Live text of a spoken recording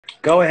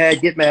Go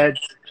ahead, get mad.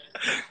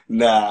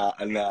 Nah,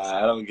 I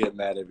don't get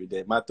mad every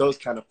day. My throat's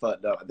kind of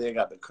fucked up. I think I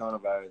got the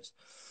coronavirus.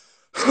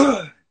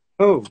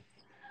 Who?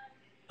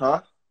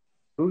 Huh?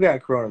 Who got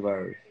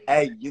coronavirus?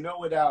 Hey,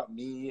 without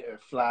me or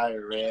Fly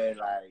or Red,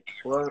 like,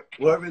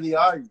 what really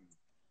are you?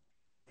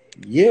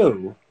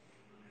 You.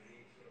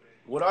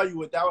 What are you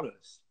without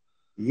us?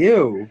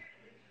 You.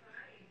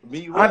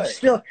 Me I'm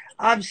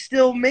what?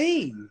 still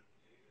me.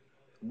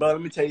 But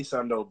let me tell you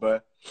something, though, bro.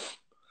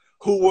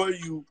 Who were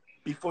you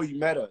before you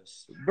met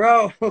us?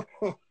 Bro,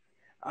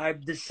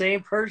 I'm the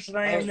same person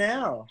I am And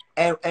now.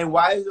 and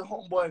why is the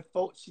homeboy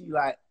Fochi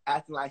like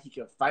acting like he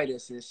can fight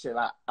us and shit?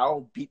 Like, I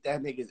don't beat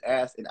that nigga's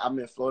ass, and I'm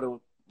in Florida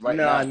right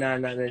No, now. no,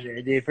 no, no,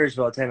 no. Dude, first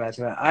of all, time out.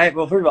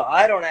 Well, first of all,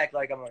 I don't act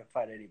like I'm gonna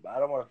fight anybody. I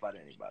don't want to fight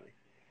anybody.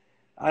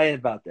 I ain't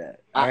about that.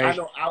 All I right.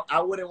 know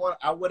I wouldn't want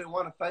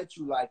to fight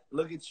you. Like,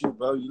 look at you,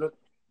 bro. You look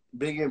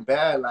big and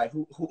bad. Like,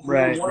 who would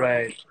want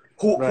Right.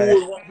 who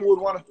would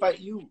want to fight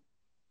you?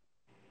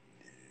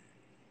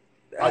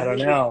 I don't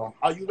know.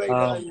 Are you laying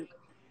down?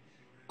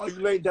 Are you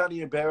laying down in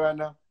your bed right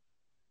now?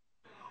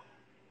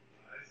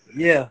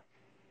 Yeah,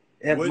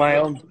 at Where's my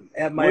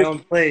your own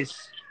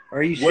place.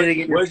 Are you sitting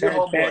in your where's your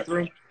parents' homeboy?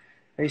 bathroom?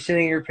 Are you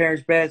sitting in your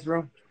parents'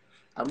 bathroom?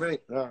 I'm in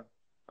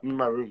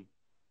my room.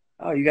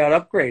 Oh, you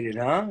got upgraded,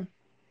 huh?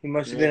 You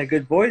must have Yeah. been a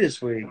good boy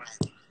this week.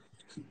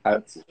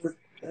 I,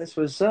 That's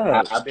what's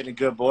up. I've been a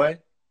good boy.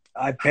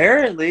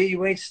 Apparently,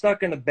 you ain't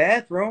stuck in the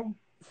bathroom.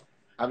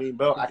 I mean,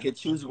 bro, I could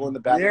choose to go in the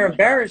They're bathroom.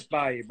 embarrassed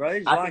by you, bro. They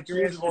just I could lock your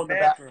choose ass to in go the in the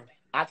bath. bathroom.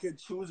 I could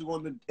choose to go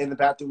in the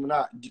bathroom or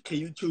not. Can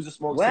you choose to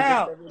smoke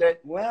cigarettes every day?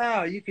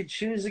 Wow, you could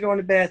choose to go in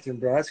the bathroom,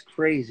 bro. That's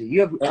crazy. You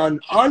have I'm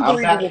about to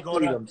unbelievable go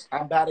freedoms.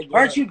 to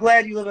Aren't you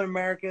glad you live in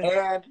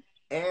America?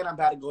 and I'm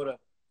about to go to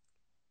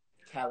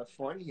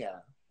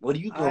California. What are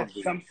you going to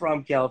do? I'm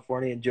from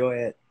California. Enjoy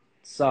it.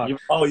 Sucks.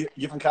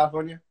 You're from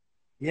California?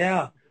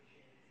 Yeah.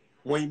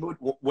 When you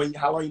moved,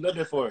 how long you lived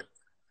there for?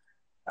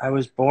 I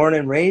was born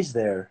and raised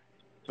there.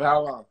 For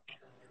how long?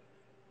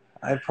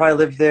 I probably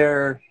lived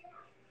there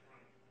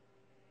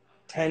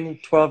 10,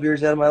 12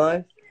 years out of my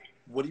life.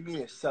 What do you mean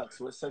it sucks?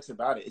 What sucks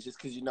about it? It's just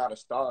because you're not a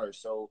star.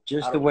 So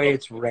Just the way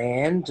it's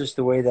ran, just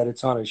the way that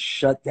it's on a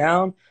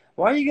shutdown.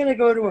 Why are you going to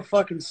go to a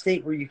fucking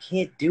state where you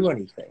can't do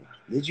anything?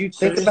 Did you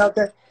think about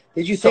that?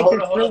 Did you think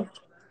that through?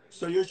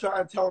 So you're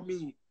trying to tell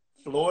me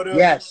Florida?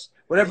 Yes.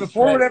 Whatever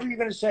you're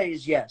going to say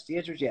is yes. The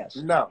answer is yes.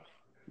 No.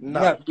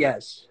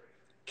 Yes.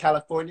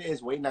 California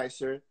is way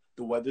nicer.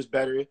 The weather's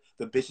better.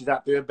 The bitches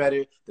out there are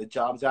better. The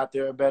jobs out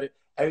there are better.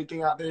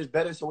 Everything out there is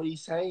better. So what are you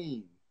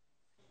saying?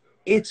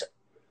 It's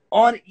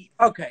on.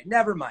 Okay,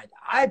 never mind.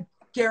 I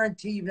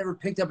guarantee you've never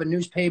picked up a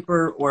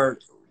newspaper or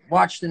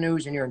watched the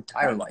news in your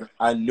entire life.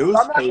 A newspaper?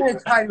 I'm not going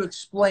to try to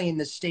explain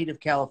the state of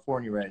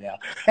California right now.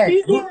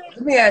 Hey, let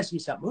me ask you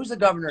something. Who's the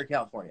governor of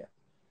California?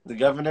 The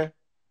governor?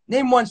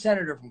 Name one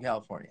senator from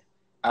California.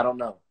 I don't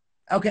know.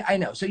 Okay, I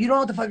know. So you don't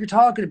know what the fuck you're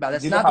talking about.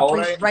 That's not the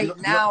place right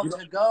now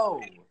to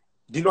go.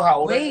 Do you know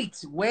how old I am?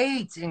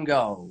 Wait and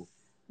go.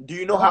 Do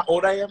you know how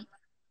old I am?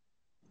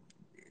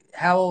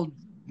 How old?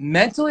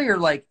 Mentally or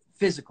like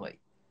physically?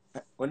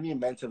 What do you mean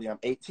mentally? I'm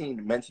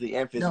 18, mentally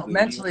and physically. No,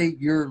 mentally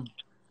you're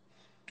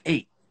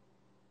 8.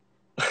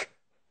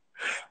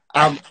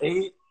 I'm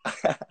 8.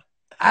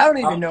 I don't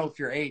even know if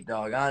you're 8,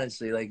 dog.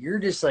 Honestly, like you're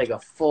just like a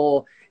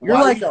full. You're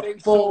like a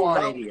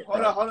full-on idiot.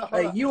 Hold on.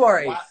 Like you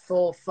are a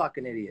full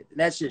fucking idiot. And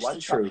that's just the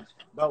truth.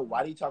 Bro,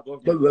 why do you talk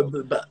over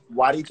me?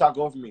 Why do you talk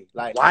over me?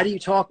 Like, why do you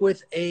talk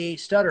with a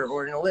stutter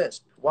or in a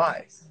lisp?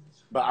 Why?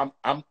 But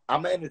I'm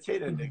an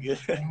entertainer, nigga.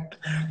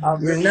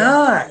 You're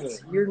not,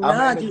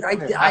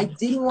 dude. I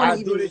didn't want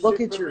to even look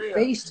at your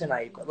face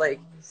tonight, but like,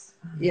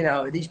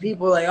 these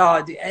people are like,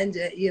 oh,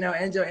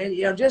 Enzo,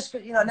 and just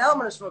now I'm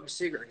gonna smoke a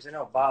cigarette because I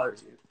know it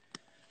bothers you.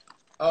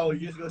 Oh,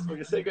 you're just gonna smoke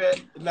a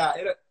cigarette? Nah,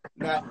 it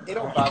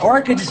don't bother me. Or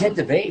I could just hit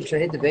the vape. Should I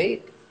hit the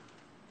vape?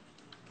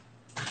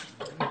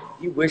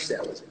 You wish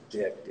that was a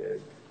dick,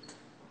 dude.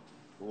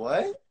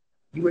 What?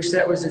 You wish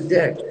that was a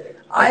dick.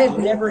 I have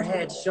never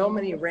had so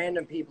many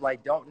random people I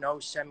don't know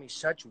send me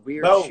such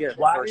weird shit.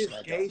 Why does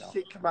gay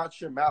shit come out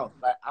your mouth?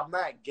 Like, I'm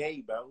not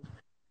gay, bro.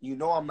 You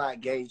know I'm not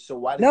gay, so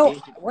why does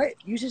gay shit... Wait,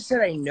 you just said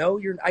I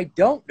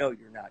don't know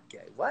you're not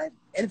gay. What?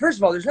 And first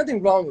of all, there's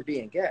nothing wrong with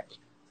being gay.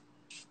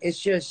 It's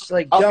just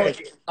like, Okay,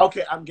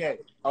 I'm gay.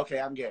 Okay,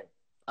 I'm gay.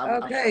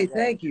 Okay,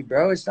 thank you,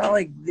 bro. It's not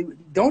like,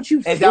 don't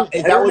you feel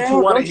is that what you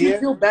want to hear? Don't you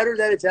feel better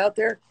that it's out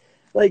there?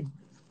 Like,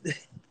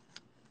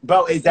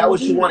 bro, is that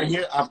what you want to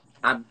hear?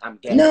 I'm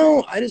gay.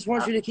 No, I just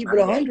want you to keep it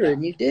 100,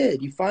 and you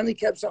did. You finally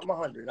kept something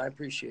 100. I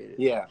appreciate it.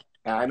 Yeah,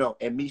 I know.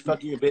 And me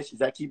fucking your bitch, is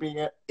that keeping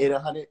it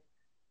 100?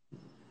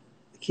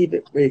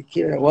 Keeping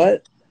it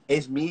what?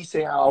 Is me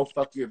saying I'll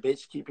fuck your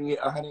bitch keeping it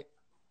 100?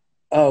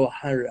 Oh,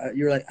 100.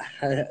 You're like,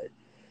 I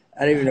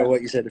don't even know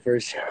what you said at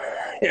first.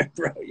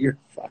 Bro, your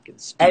fucking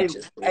speech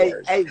is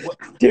the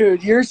worst.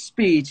 Dude, your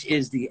speech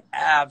is the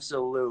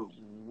absolute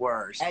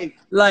worst.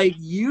 Like,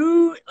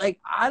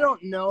 I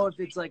don't know if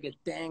it's like a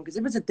thing, because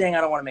if it's a thing,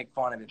 I don't want to make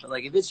fun of it. But,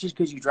 like, if it's just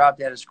because you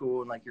dropped out of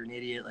school and, like, you're an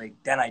idiot, like,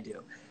 then I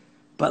do.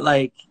 But,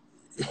 like,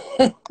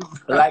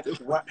 Like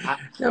what?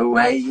 The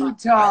way you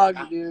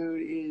talk,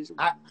 dude, is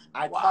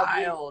I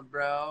wild,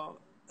 bro.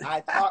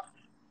 I talk.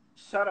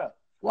 Shut up.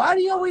 Why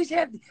do you always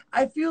have?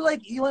 I feel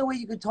like the only way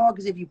you can talk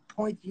is if you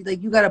point.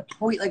 Like you got to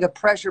point like a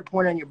pressure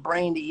point on your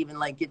brain to even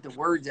like get the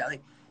words out.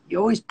 Like you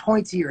always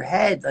point to your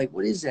head. Like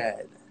what is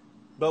that?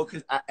 Bro,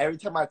 because every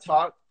time I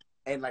talk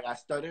and like I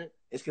stutter,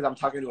 it's because I'm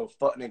talking to a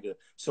fuck nigga,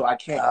 so I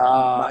can't.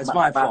 It's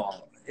my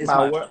fault. It's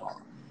my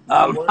fault.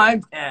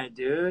 My bad,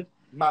 dude.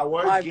 My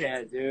words. My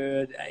bad,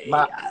 dude.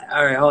 All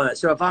right, hold on.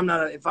 So if I'm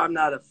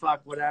not a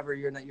fuck, whatever,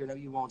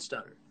 you won't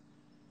stutter.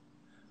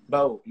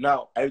 Bro,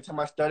 no. Every time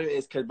I stutter,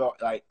 it's because bro,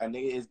 like a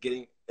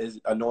nigga is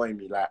annoying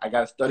me. Like I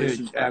gotta stutter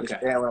so you can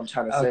understand what I'm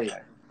trying to say.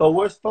 But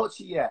where's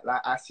Fochi at?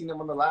 Like I seen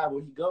him on the live.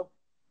 Where he go?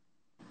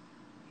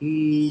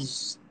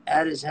 He's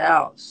at his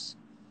house.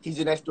 He's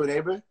your next door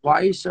neighbor? Why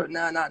are you so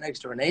not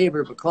next door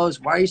neighbor, but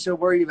close? Why are you so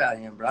worried about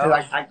him, bro?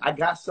 Like I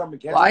got something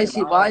against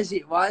him. Why is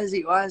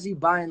he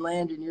buying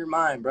land in your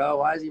mind, bro?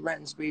 Why is he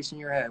renting space in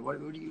your head?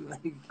 What do you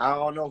like? I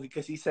don't know,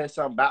 because he said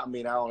something about me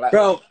and I don't like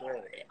bro,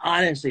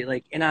 honestly,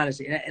 and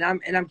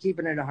I'm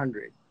keeping it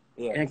 100.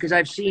 Yeah. And because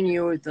I've seen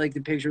you with like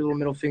the picture, little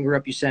middle finger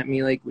up you sent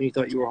me, like when you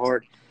thought you were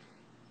hard.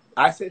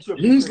 I sent you a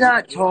picture. He's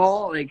not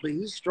tall, like, but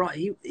he's strong.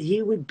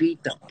 He would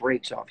beat the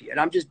brakes off you. And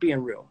I'm just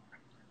being real.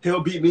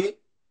 He'll beat me?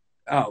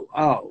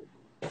 Oh.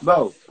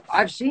 Bro.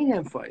 I've seen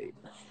him fight.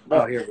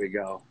 Bro. Oh, here we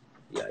go.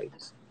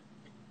 Yikes.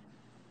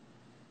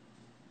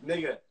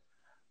 Nigga,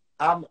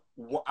 I'm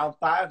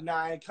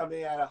 5'9",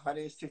 coming at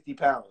 160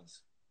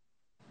 pounds.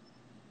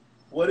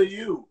 What are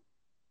you?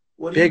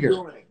 What are you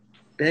doing?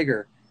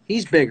 Bigger.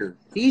 He's bigger.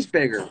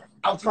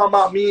 I'm talking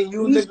about me and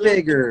you, He's nigga.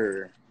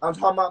 bigger. I'm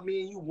talking about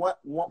me and you.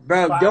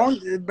 Bro,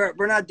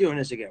 we're not doing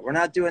this again. We're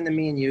not doing the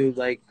me and you.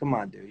 Like, come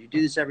on, dude. You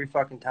do this every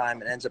fucking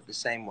time. It ends up the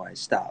same way.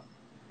 Stop.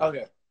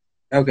 Okay.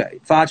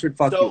 Fox would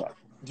fuck you up.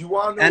 Do you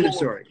want to know? End of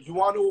story. Do you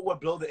want to know what would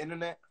blow the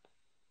internet?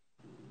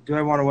 Do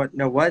I want to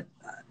know what?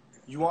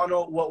 You want to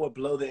know what would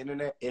blow the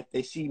internet if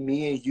they see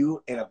me and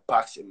you in a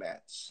boxing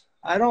match?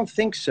 I don't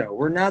think so.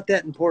 We're not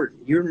that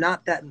important. You're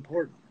not that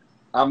important.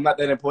 I'm not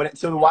that important.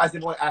 So why is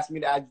anyone asking me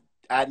to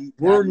add you?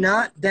 We're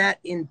not that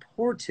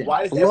important.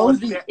 Why is blow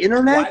the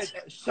internet?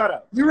 Shut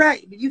up. You're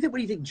right. What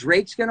do you think?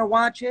 Drake's gonna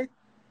watch it?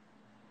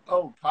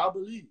 Oh,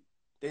 probably.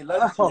 They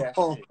love to see that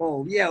shit.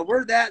 Oh, yeah,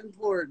 we're that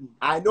important.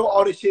 I know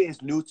all this shit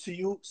is new to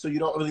you, so you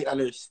don't really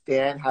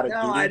understand how to do it.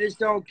 No, I just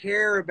don't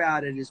care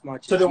about it as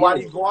much. So then why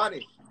do you go on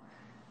it?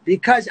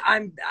 Because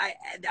I'm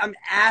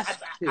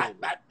asked to.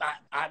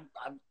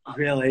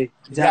 Really?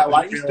 Is that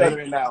why you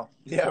stuttering now?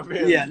 Yeah,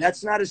 really. Yeah,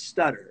 that's not a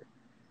stutter.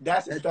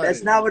 That's a stutter.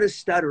 That's not what a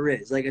stutter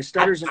is. Like a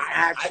stutter's an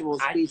actual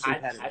speech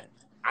impediment.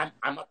 I'm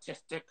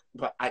autistic,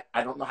 but I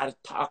don't know how to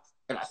talk,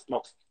 and I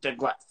smoke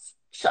cigarettes.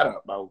 Shut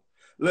up, bro.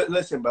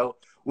 Listen, bro.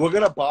 We're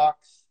gonna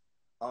box.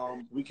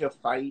 We can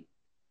fight,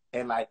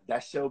 and like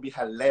that shit will be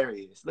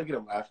hilarious. Look at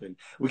him laughing.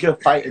 We can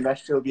fight, and that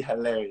shit will be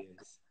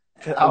hilarious.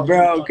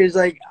 Bro, because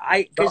like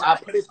I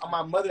put this on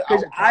my mother.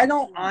 Because I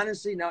don't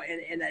honestly know,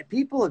 and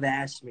people have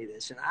asked me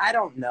this, and I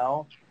don't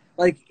know.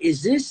 Like,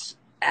 is this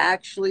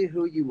actually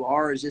who you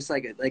are? Is this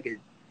like do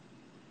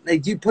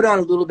you put on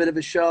a little bit of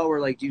a show, or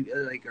like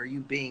are you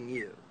being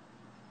you?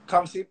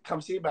 Come see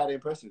about it in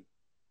person.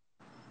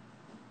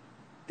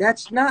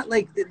 That's not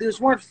like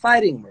those weren't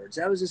fighting words.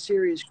 That was a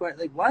serious question.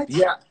 Like what?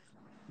 Yeah,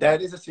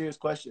 that is a serious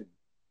question.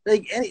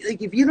 Like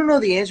if you don't know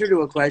the answer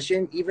to a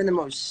question, even the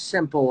most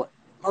simple,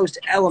 most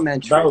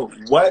elementary. Bro,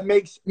 what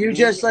makes you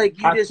just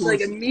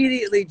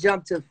immediately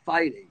jump to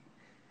fighting?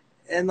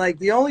 And like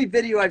the only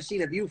video I've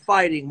seen of you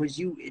fighting was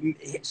you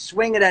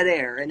swinging at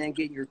air and then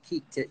getting your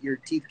teeth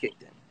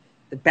kicked in.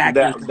 The back.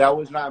 That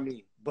was not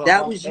me. But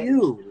that was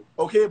you.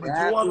 Okay, but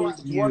do you want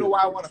to know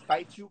why I want to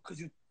fight you? Because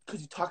you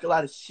talk a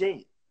lot of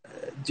shit.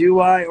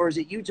 Do I, or is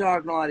it you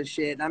talking a lot of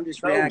shit and I'm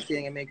just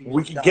reacting and making?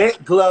 We can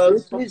get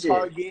gloves from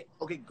Target.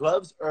 Okay,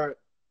 gloves are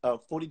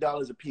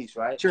 $40 a piece,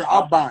 right? Sure,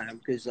 I'll buy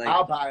them because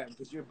I'll buy them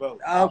because you're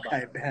broke.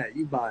 Okay, bet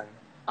you buy them.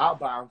 I'll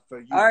buy them for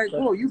you. All right,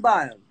 cool. You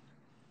buy them.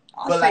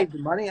 I'll save the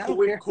money. I don't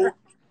care.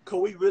 Could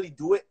we really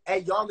do it?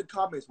 Hey, y'all in the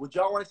comments, would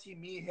y'all want to see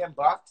me and him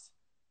box?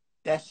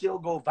 That shit'll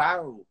go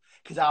viral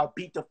because I'll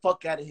beat the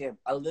fuck out of him.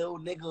 A little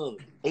nigga,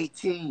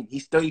 18.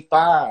 He's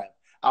 35.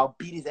 I'll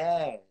beat his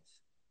ass.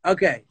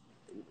 Okay.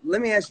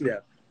 Let me ask you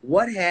that.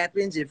 What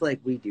happens if, like,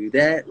 we do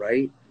that,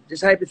 right?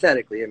 Just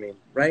hypothetically, I mean,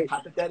 right?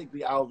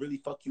 Hypothetically, I'll really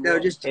fuck you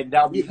up.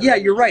 Yeah,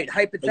 you're right.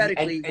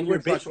 Hypothetically, and you're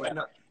bitch.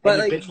 But,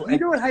 like, you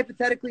know what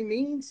hypothetically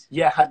means?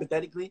 Yeah,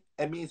 hypothetically,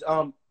 it means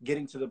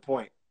getting to the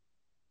point.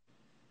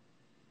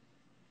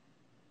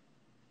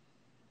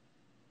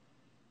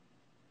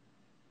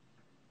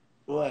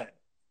 What?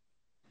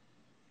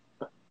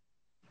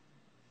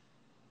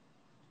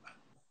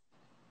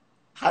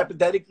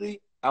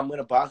 Hypothetically, I'm going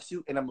to box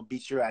you and I'm going to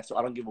beat your ass, so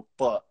I don't give a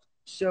fuck.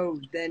 So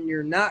then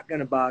you're not going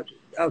to box.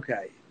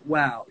 Okay.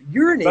 Wow.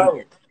 You're an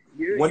idiot.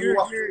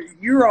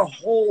 You're a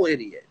whole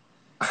idiot.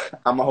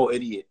 I'm a whole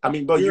idiot. I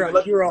mean, bro, you're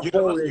going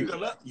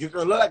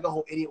to look like a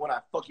whole idiot when I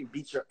fucking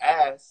beat your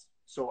ass.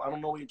 So I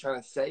don't know what you're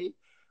trying to say,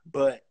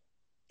 but,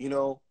 you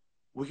know,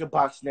 we can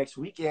box next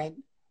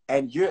weekend,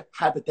 and you're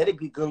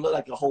hypothetically gonna look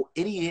like a whole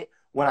idiot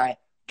when I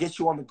get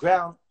you on the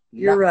ground.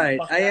 You're right.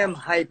 I am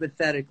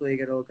hypothetically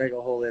gonna look like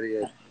a whole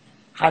idiot.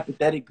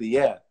 Hypothetically,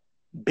 yeah.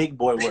 Big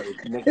boy word,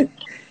 nigga.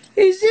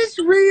 Is this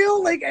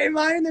real? Like, am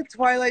I in the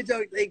Twilight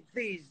Zone? Like,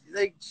 please,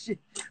 like,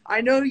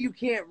 I know you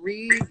can't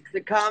read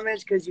the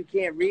comments because you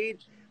can't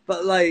read,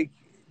 but like,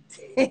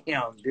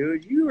 damn,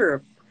 dude, you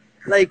are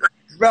like,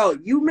 bro,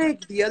 you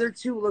make the other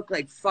two look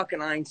like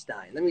fucking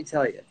Einstein. Let me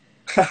tell you.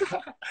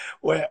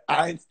 Well,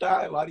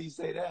 Einstein? Why do you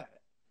say that?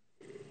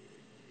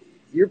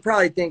 You're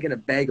probably thinking of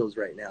bagels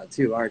right now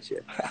too, aren't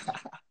you?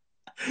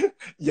 You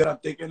know what I'm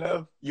thinking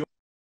of? You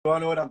want to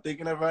know what I'm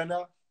thinking of right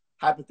now?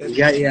 Hypothetically.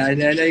 Yeah, I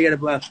know you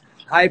got to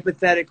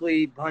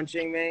hypothetically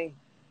punching me.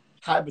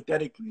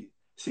 Hypothetically.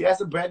 See,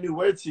 that's a brand new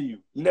word to you.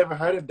 You never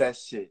heard of that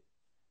shit.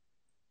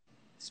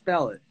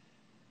 Spell it.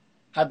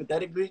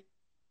 Hypothetically?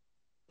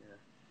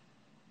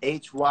 Yeah.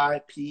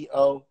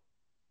 HYPOTH.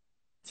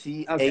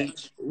 Okay,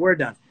 we're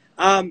done.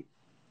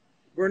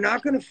 We're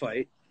not going to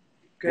fight.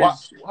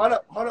 Hold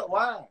up.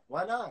 Why?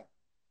 Why not?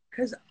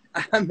 Because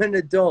I'm an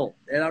adult,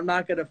 and I'm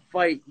not going to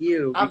fight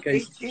you. I'm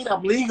 18.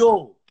 I'm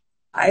legal.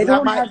 I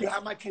don't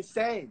have my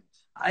consent.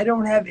 I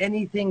don't have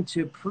anything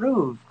to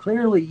prove.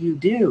 Clearly, you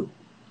do.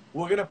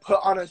 We're going to put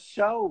on a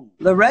show.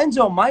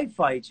 Lorenzo might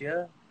fight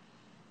you,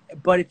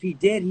 but if he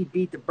did, he'd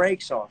beat the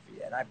brakes off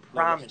you, and I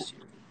promise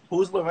you.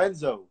 Who's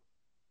Lorenzo?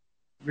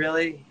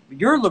 Really?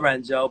 You're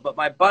Lorenzo, but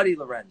my buddy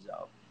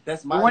Lorenzo.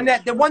 That's my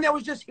the one that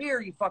was just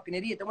here, you fucking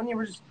idiot. The one you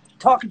were just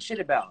talking shit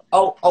about.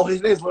 Oh,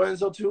 his name's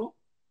Lorenzo too?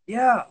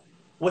 Yeah.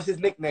 What's his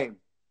nickname?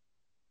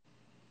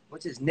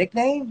 What's his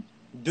nickname?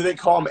 Do they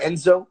call him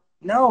Enzo?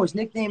 No, his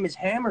nickname is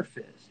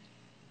Hammerfist.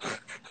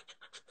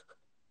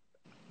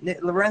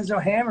 Lorenzo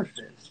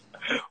Hammerfist.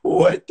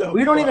 What the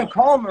We don't even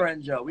call him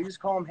Lorenzo. We just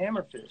call him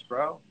Hammerfist,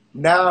 bro.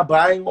 Nah, but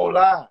I ain't gonna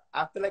lie.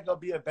 I feel like it'll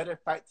be a better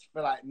fight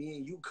for like me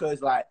and you,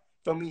 cause like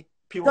for me,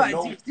 people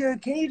know.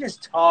 Dude, can you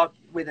just talk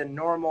with a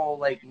normal,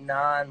 like,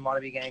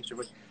 non-wannabe gangster?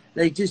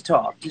 Like, just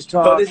talk.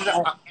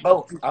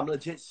 Bro, I'm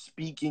legit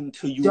speaking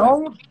to you.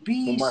 Don't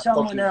be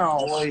someone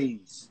else.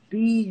 Voice.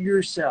 Be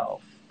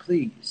yourself,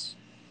 please.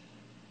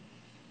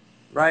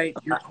 Right?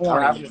 You're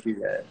corny to do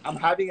that. I'm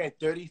having a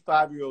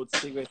 35-year-old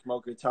cigarette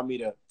smoker tell me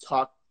to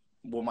talk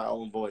with my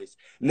own voice.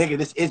 Nigga,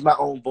 this is my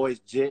own voice,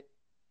 Jit.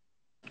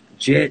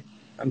 Jit,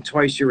 I'm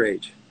twice your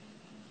age.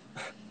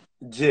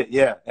 Jit,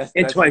 yeah.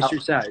 That's twice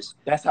your size.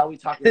 That's how we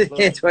talk in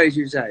Florida. And twice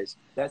your size.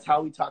 That's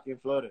how we talk in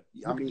Florida.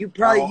 I mean, you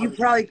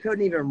probably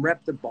couldn't even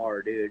rep the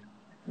bar, dude.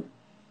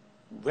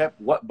 Rep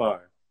what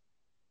bar?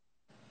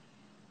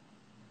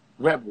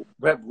 Rep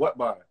what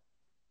bar?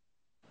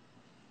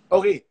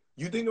 Okay,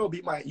 you think you'll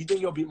beat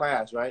my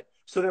ass, right?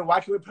 So then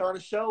why can't we put on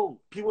a show?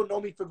 People know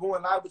me for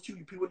going live with you.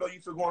 People know you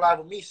for going live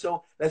with me.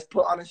 So let's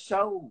put on a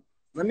show.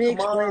 Let me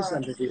explain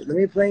something to you. Let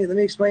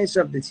me explain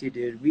something to you,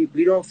 dude.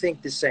 We don't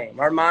think the same.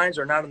 Our minds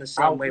are not on the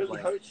same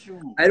wavelength. Really hurt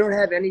you. I don't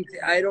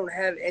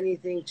have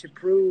anything to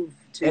prove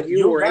to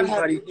you or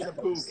anybody. To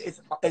prove.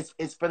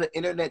 It's for the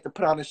internet to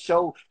put on a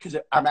show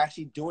because I'm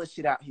actually doing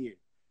shit out here.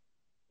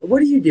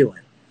 What are you doing?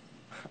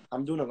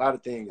 I'm doing a lot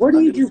of things. What do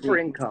you do for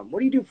income? What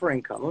do you do for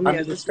income?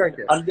 Let's start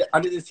there.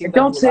 Under the scene.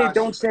 Don't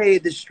say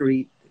the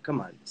street.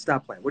 Come on,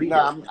 stop playing. What do you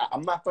do?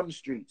 I'm not from the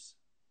streets.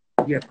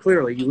 Yeah,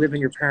 clearly you live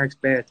in your parents'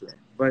 bathroom.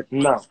 But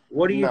no,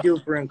 what do you do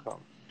for income?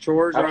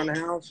 Chores around the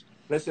house?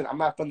 Listen, I'm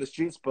not from the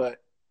streets,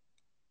 but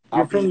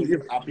you're from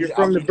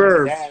the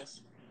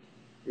burbs.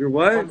 You're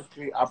what?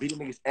 I'll beat a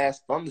nigga's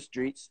ass from the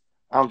streets.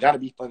 I don't gotta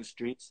be from the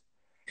streets.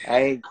 I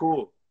ain't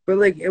cool. But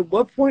like, at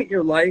what point in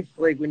your life,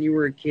 like when you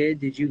were a kid,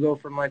 did you go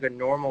from like a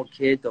normal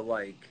kid to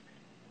like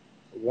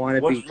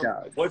want to be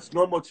thug? What's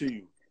normal to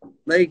you?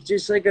 Like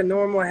just like a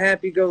normal,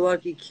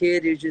 happy-go-lucky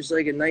kid who's just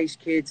like a nice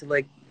kid to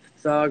like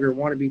thug or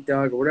want to be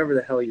thug or whatever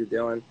the hell you're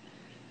doing.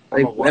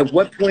 Like, at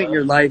what point in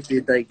your life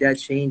did like that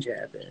change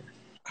happen?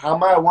 How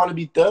am I want to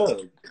be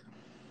thug?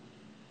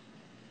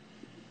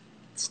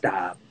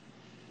 Stop.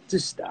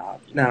 Just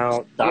stop.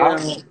 No. Stop.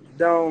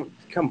 Don't.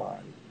 Come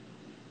on.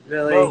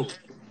 Really? Bro,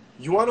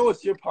 you want to know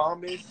what your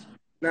problem is?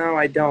 No,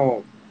 I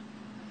don't.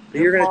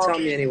 But you're going to tell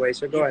me anyway,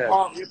 so go ahead.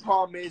 Your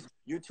problem is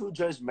you're too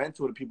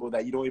judgmental to people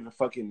that you don't even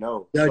fucking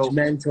know.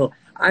 Judgmental. So,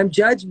 I'm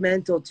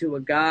judgmental to a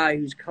guy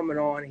who's coming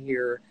on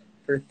here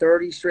for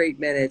 30 straight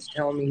minutes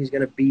telling me he's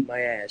going to beat my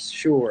ass.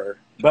 Sure.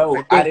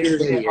 Bro, I didn't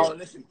say,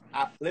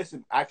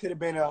 listen, I could have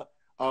been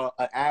an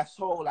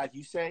asshole, like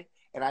you say,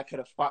 and I could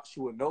have fought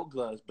you with no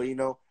gloves. But, you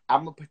know,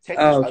 I'm going to protect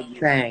you. Oh,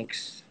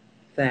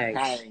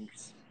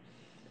 thanks.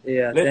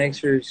 Yeah, thanks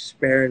for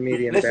sparing me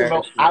the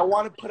embarrassment. Bro, I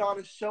want to put on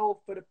a show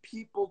for the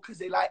people because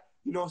they like,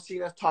 you know,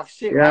 seeing us talk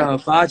shit. Yeah, right?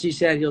 Fachi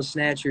said he'll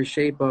snatch your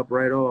shape up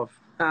right off.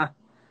 Ha!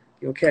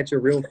 You'll catch a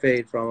real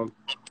fade from him.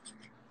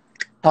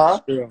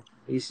 Huh?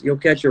 You'll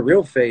catch a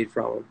real fade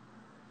from him.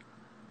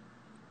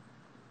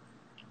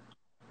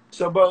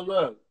 So, bro,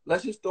 look,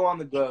 let's just throw on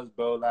the gloves,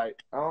 bro.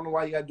 Like, I don't know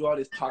why you gotta do all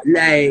this talking.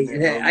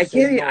 I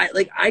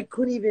can't. I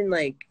couldn't even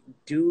like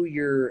do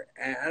your.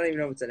 I don't even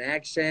know if it's an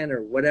accent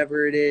or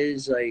whatever it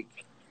is. Like,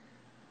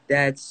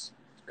 that's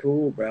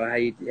cool, bro. How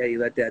you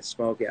let that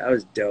smoke out? That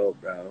was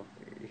dope, bro.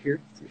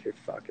 You're you're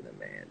fucking the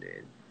man,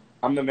 dude.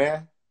 I'm the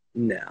man.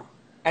 No.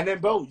 And then,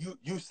 bro,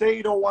 you say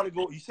you don't want to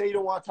go. You say you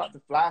don't want to talk to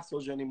Flash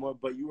Soldier anymore,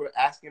 but you were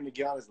asking him to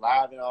get on his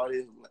live and all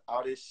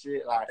this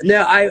shit. Like,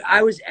 No,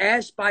 I was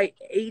asked by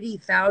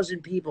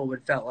 80,000 people what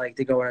it felt like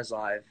to go on his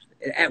live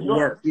at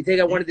work. You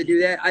think I wanted to do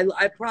that?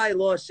 I probably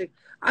lost six.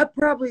 I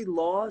probably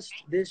lost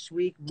this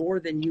week more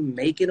than you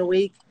make in a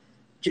week,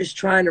 just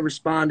trying to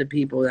respond to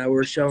people that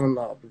were showing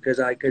love because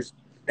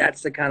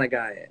that's the kind of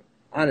guy I am.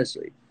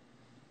 Honestly.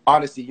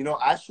 Honestly,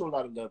 I show a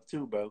lot of love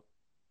too, bro.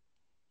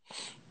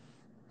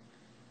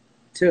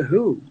 To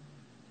who?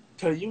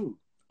 To you.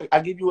 I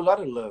give you a lot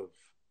of love.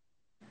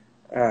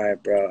 All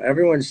right, bro.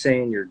 Everyone's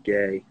saying you're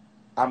gay.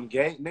 I'm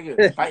gay?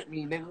 Nigga, fight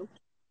me, nigga.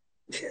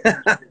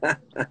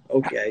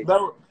 Okay.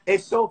 Bro,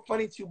 it's so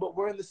funny too, but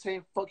we're in the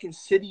same fucking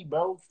city,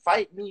 bro.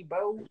 Fight me,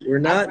 bro. We're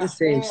not in the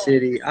same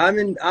city. I'm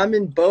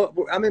in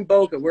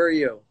Boca. Where are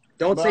you?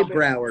 Don't say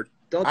Broward.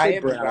 Don't say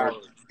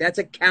Broward. That's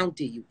a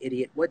county, you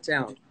idiot. What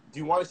town? Do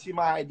you want to see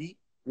my ID?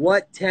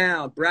 What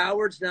town?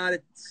 Broward's not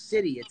a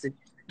city. It's a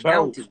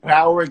county.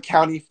 Broward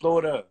County,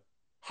 Florida.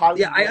 Hollywood.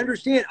 Yeah, I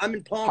understand. I'm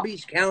in Palm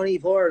Beach County,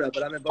 Florida,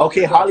 but I'm in Boca.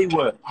 Okay,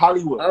 Hollywood.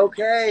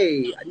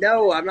 Okay.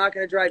 No, I'm not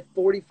going to drive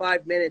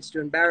 45 minutes to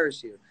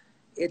embarrass you.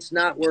 It's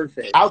not worth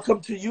it. I'll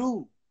come to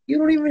you. You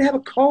don't even have a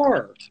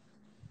car.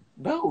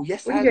 No,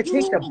 yes, what, I do. You got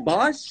to take the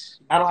bus?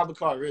 I don't have a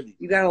car, really.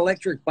 You got an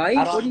electric bike?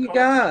 What do you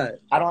got?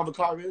 I don't have a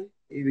car, really.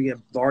 You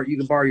can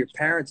borrow your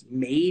parents,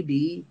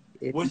 maybe.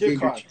 What's your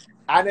car?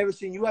 I never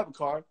seen you have a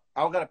car.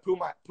 I don't got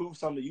to prove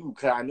something to you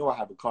because I know I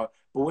have a car.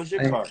 But what's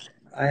your car?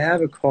 I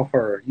have a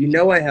car. You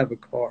know I have a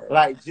car.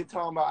 Like, you're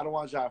talking about I don't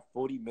want to drive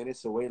 40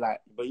 minutes away.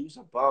 Like, but you's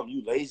a bum.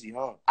 You lazy,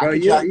 huh?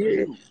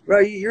 Bro,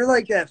 you're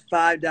like that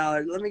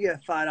 $5. Let me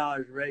get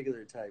 $5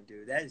 regular type,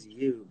 dude. That's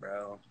you,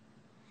 bro.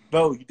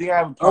 Bro, you think I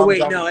have a problem? Oh, wait,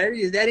 no.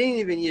 That ain't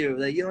even you.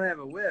 Like, you don't have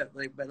a whip.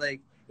 But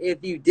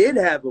if you did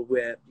have a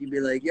whip, you'd be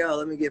like, yo,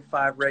 let me get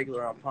 5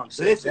 regular on pump.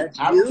 Listen,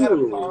 I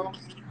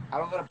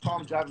don't got a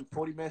problem driving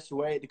 40 minutes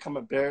away to come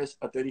embarrass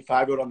a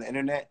 35-year-old on the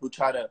internet who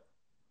try to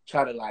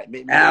like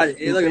make me.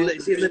 Hey,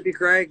 look, see Lippy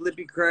Craig.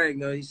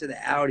 No, he said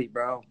the Audi,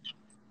 bro.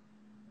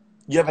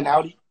 You have an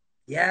Audi?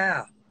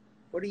 Yeah.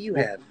 What do you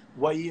have?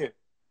 What year?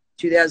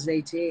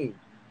 2018.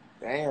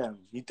 Damn,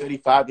 you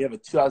 35. You have a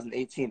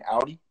 2018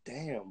 Audi?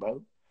 Damn,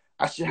 bro.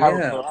 I should have.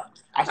 Yeah.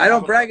 I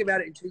don't brag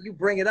about it until you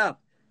bring it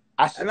up.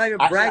 I'm not even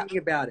bragging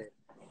about it.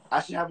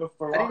 I should have a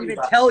Ferrari. I didn't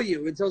even tell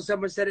you until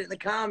someone said it in the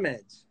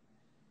comments.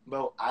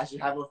 Bro, I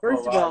should have a Ferrari.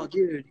 First of all,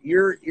 dude,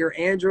 your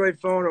Android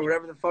phone or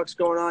whatever the fuck's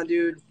going on,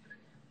 dude.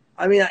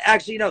 I mean,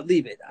 actually,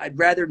 leave it. I'd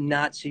rather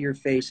not see your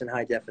face in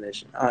high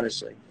definition.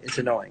 Honestly, it's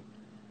annoying.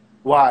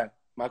 Why?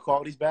 My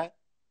quality's bad?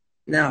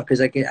 No,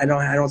 because I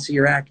don't see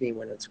your acne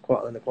when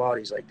the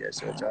quality's like this.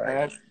 So it's all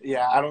right.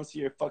 Yeah, I don't see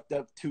your fucked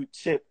up tooth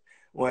chip.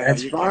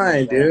 That's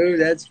fine,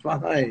 dude. That's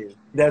fine.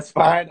 That's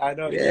fine. I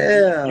know.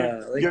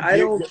 Yeah, I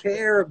don't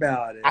care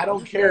about it. I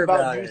don't care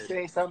about you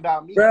saying something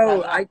about me,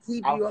 bro. I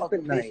keep you up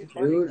at night,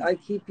 dude. I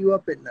keep you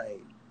up at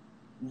night.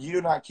 You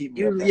do not keep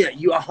me up. Yeah,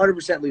 you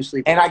 100% lose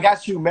sleep. And I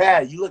got you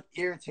mad. You look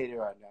irritated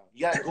right now.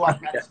 You gotta go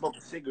outside and smoke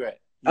a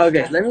cigarette.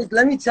 Okay,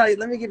 let me tell you.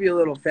 Let me give you a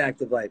little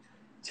fact of life.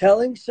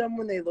 Telling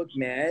someone they look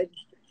mad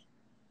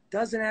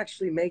doesn't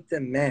actually make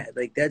them mad.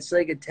 Like that's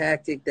like a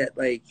tactic that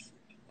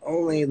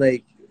only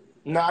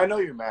No, I know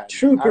you're mad.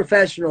 True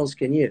professionals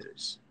can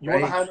use. You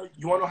want to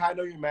know how I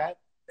know you're mad?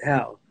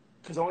 How?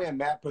 Because only a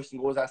mad person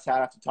goes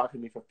outside after talking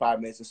to me for 5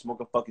 minutes and smoke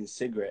a fucking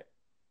cigarette.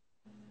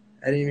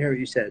 I didn't even hear what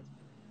you said.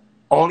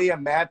 Only a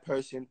mad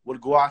person would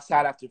go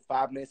outside after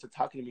 5 minutes of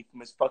talking to me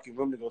from his fucking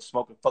room to go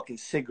smoke a fucking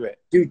cigarette.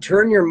 Dude,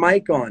 turn your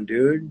mic on,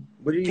 dude.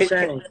 What are you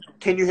saying?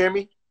 Can you hear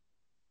me?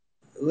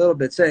 A little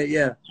bit. Say it,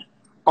 yeah.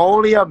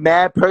 Only a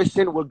mad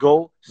person would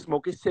go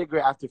smoke a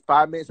cigarette after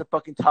 5 minutes of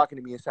fucking talking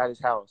to me inside his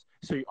house.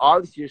 So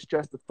you're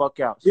stressed the fuck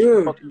out.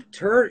 Dude,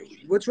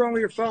 what's wrong with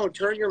your phone?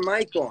 Turn your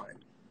mic on.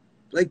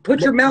 Put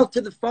your mouth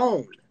to the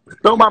phone.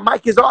 Bro, my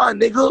mic is on,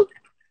 nigga.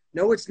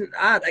 No, it's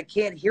not. I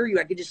can't hear you.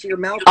 I can just see your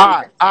mouth.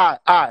 All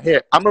right.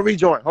 Here, I'm going to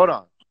rejoin. Hold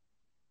on.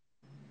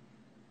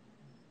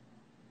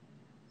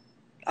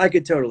 I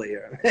could totally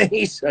hear him.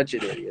 He's such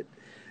an idiot.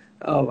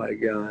 Oh, my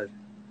God.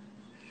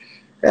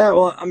 Yeah,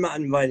 well, I'm not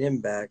inviting him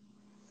back.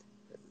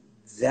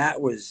 That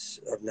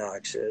was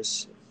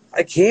obnoxious.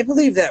 I can't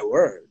believe that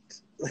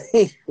worked.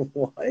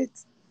 What?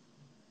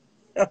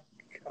 Oh,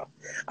 God.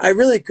 I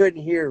really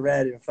couldn't hear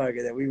Red and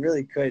fucking that. We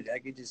really could. I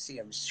could just see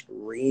him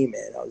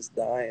screaming. I was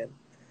dying.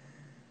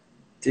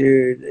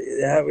 Dude,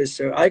 that was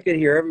so... I could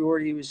hear every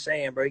word he was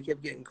saying, bro. He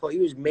kept getting close. He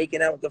was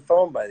making out with the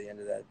phone by the end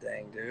of that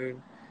thing,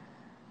 dude.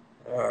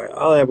 All right,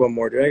 I'll have one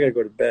more, dude. I gotta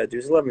go to bed, dude.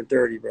 It's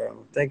 11:30,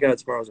 bro. Thank God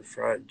tomorrow's a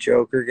Friday.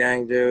 Joker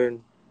gang,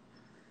 dude.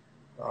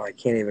 Oh, I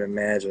can't even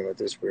imagine what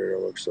this weirdo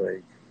looks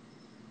like.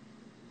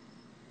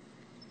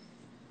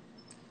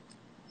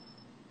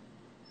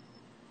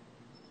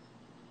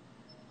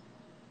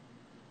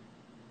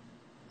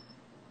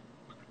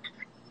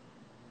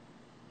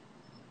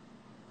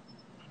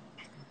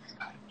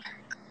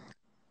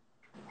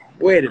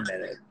 Wait a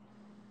minute.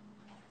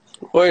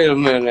 Wait a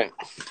minute.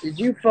 Did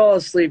you fall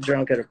asleep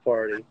drunk at a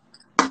party?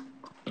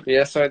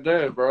 Yes, I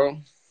did, bro.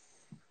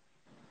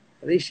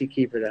 At least you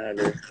keep it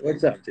 100.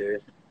 What's up,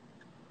 dude?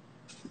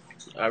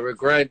 I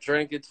regret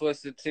drinking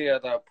twisted tea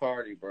at that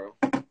party, bro.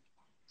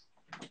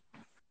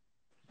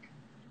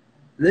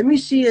 Let me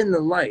see it in the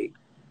light.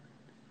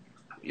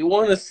 You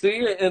want to see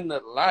it in the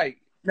light?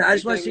 No, I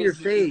just want to see your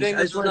face.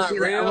 I just want to see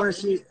that. I want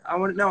to see. I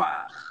want to. No,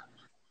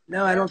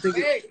 no, I don't think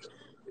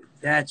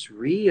that's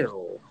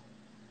real.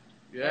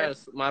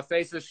 Yes, my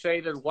face is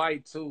shaded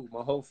white too.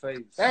 My whole face.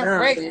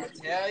 That's fake.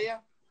 Yeah.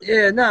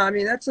 Yeah, no, I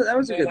mean that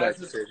was a good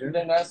decision.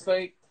 Then that's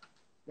fake.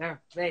 Yeah,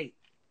 fake.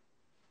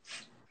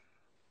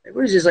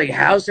 What is this, like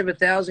House of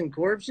 1,000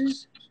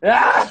 Corpses?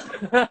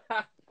 Ah!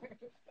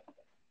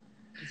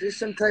 Is this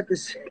some type of?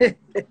 Do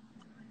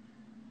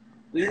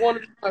you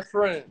want to be my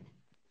friend?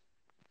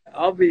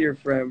 I'll be your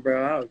friend,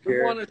 bro. I don't care.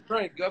 You want a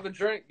drink? You have a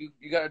drink?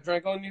 You got a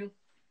drink on you?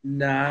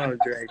 No, I don't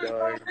drink.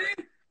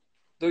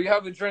 Do you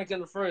have a drink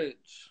in the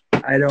fridge?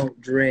 I don't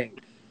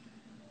drink.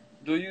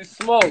 Do you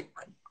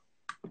smoke?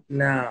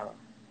 No.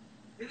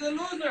 He's a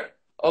loser.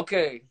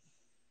 Okay.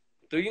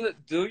 Do you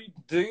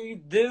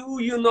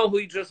know who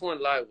you just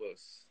went live with?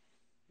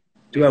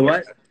 Do I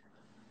what?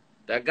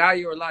 That guy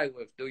you were live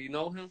with. Do you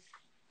know him?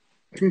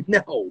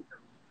 No.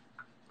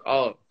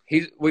 Oh,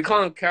 we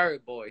call him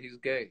Carrot Boy. He's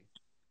gay.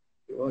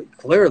 Well,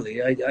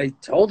 clearly, I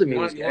told him he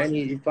was gay, and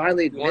he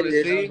finally admitted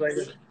it. I was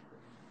like,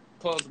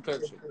 close the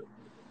picture.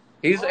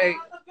 He's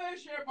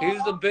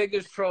the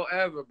biggest troll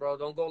ever, bro.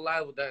 Don't go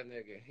live with that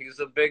nigga. He's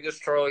the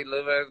biggest troll. He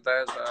lives at his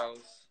dad's house.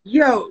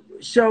 Yo,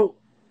 so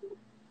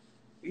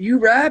you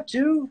rap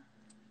too?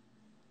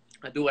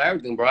 I do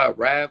everything, bro. I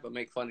rap. I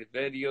make funny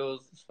videos.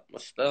 I'm a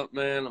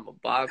stuntman. I'm a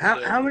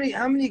boxer. How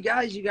many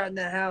guys you got in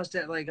that house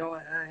that like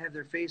have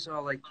their face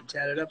all like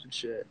tatted up and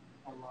shit?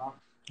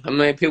 How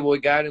many people we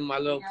got in my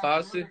little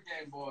posse?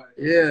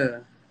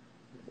 Yeah.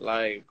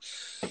 Like,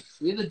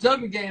 you're the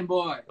Jugger Game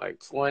Boy. Like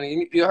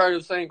 20. You heard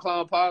of St.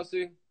 Clown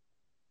Posse?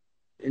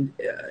 And,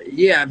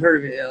 yeah, I've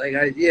heard of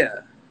it.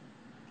 Yeah.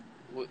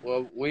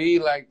 Well, we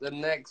like the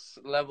next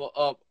level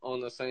up on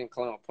the St.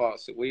 Clown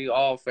Posse. We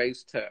all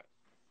face tap.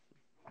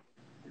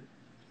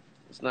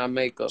 It's not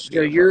makeup. So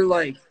you're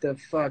like the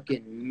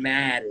fucking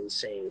mad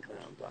insane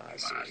Clown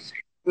Posse.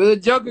 We're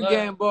the Jugger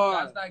Game Boy.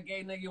 That's that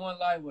gay nigga you went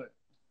live with.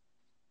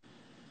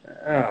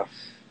 Oh.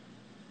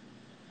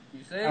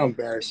 You see? How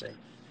embarrassing.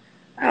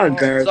 How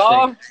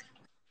embarrassing.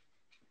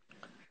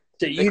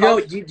 So you know,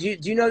 do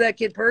you know that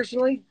kid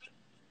personally?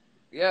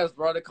 Yes,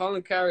 bro. They call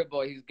him Carrot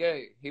Boy. He's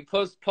gay. He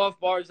puts puff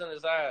bars in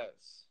his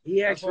ass.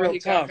 He acts real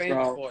tough,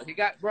 bro.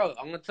 bro.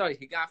 I'm gonna tell you,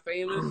 he got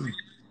famous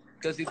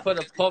because he put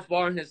a puff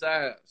bar in his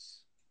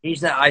ass.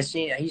 He's not.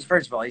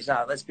 First of all, he's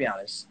not. Let's be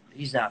honest.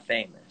 He's not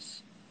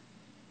famous.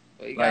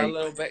 But he got a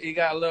little bit. He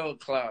got a little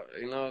clout,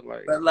 you know,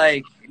 like. But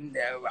like,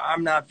 no,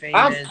 I'm not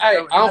famous.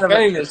 I'm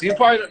famous. You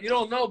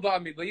don't know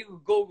about me, but you can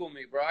Google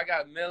me, bro. I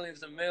got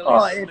millions and millions.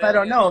 Oh, if I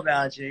don't know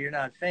about you, you're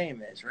not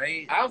famous,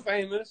 right? I'm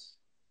famous.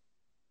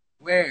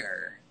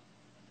 Where?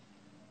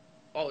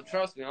 Oh,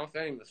 trust me, I'm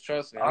famous.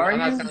 Trust me.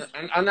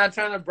 I'm not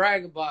trying to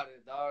brag about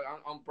it, dog.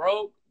 I'm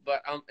broke,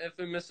 but I'm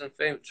infamous and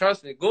famous.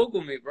 Trust me.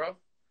 Google me, bro.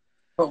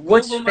 But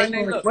what's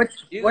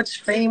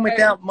fame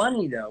without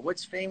money, though?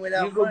 What's fame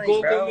without money, bro?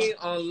 You can Google me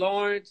on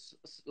Lawrence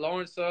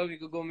Sub. You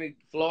can Google me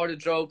Florida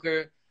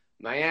Joker,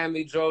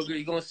 Miami Joker.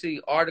 You're going to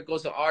see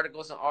articles and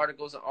articles and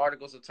articles and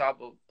articles on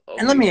top of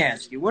and let me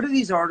ask you, what do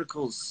these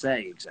articles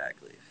say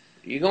exactly?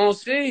 You're going to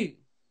see.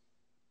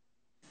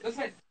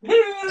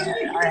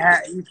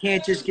 You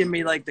can't just give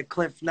me like the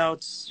cliff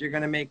notes. You're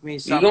gonna make me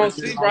something. You gonna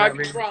see,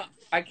 bro?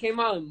 I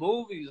came out in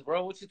movies,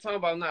 bro. What you talking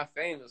about? I'm not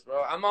famous,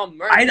 bro. I'm on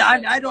merch.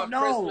 I don't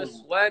know.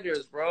 Christmas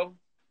sweaters, bro.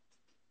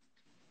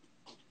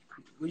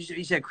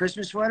 You said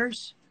Christmas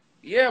sweaters?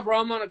 Yeah,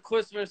 bro. I'm on a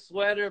Christmas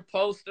sweater,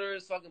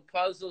 posters, fucking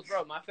puzzles,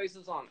 bro. My face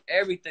is on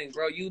everything,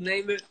 bro. You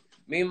name it.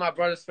 Me and my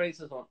brother's face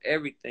is on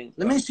everything.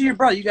 Bro. Let me see your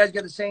brother. You guys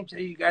got the same?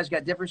 You guys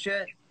got different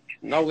shit?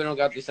 No, we don't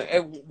got the same. Hey,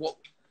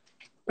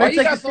 why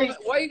you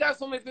got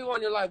so many people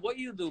on your life? What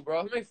you do,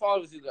 bro? How many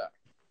followers you got?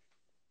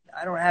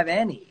 I don't have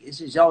any. This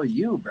is all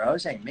you, bro.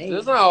 This ain't me.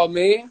 This is not all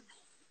me.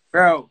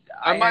 Bro,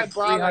 I might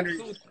borrow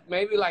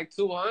maybe like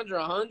 200,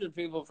 100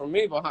 people from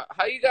me, but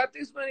how you got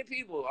this many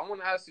people? I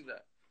want to ask you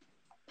that.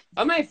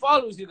 How many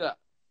followers you got?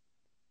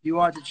 You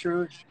want the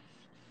truth?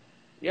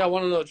 Yeah, I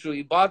want to know the truth.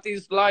 You bought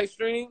these live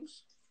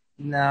streams?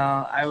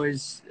 No,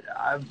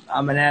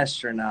 I'm an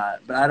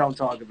astronaut, but I don't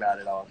talk about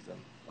it often.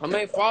 How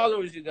many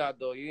followers you got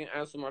though? You didn't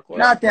answer my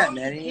question. Not that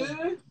many.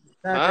 Not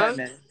that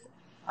many.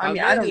 I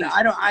mean, I don't know.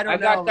 I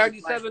got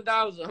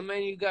 37,000. How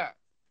many you got?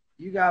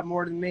 You got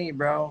more than me,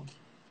 bro.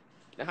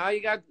 And how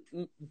you got?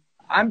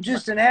 I'm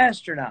just an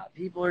astronaut.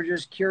 People are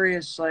just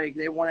curious. Like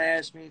they want to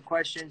ask me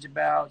questions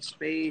about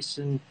space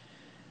and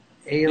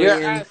aliens. You're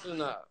an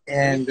astronaut.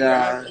 And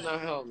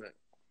astronaut helmet.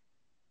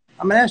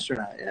 I'm an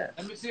astronaut. Yeah.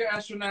 Let me see your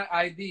astronaut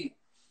ID.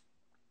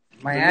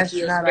 My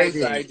astronaut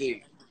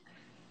ID.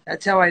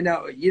 That's how I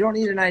know. You don't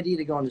need an ID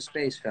to go into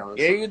space, fellas.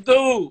 Yeah, you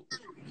do.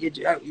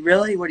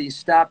 Really? What do you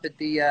stop at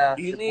the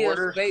You the need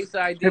border? a space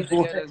ID The to get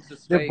border, into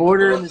space. the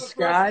border Who in the was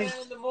sky? first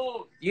man in the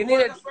moon? You need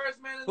a,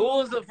 who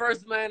was the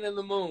first man in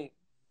the moon?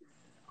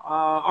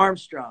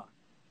 Armstrong.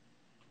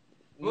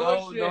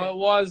 No, it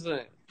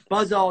wasn't.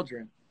 Buzz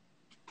Aldrin.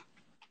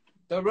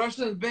 The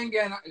Russians been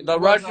getting. The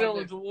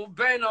Russians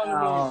been on the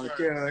moon. Oh,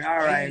 dude! All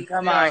right, Hey,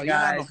 come yo, on, you're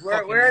not guys. no Where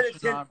fucking are the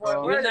astronaut, tinfoil?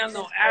 bro. Where You're are the not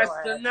no tinfoil hats?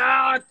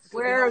 astronaut.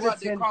 Where are the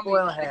They call me?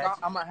 tinfoil hats?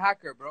 I'm a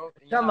hacker, bro.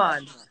 Come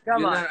on,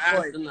 come You're on, not an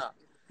boys, astronaut.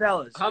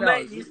 fellas. How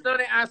many? You still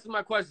didn't answer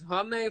my question.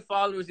 How many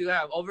followers you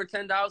have? Over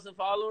 10,000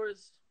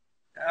 followers?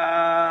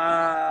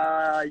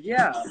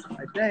 Yeah,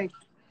 I think.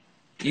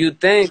 You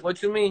think?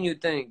 What you mean? You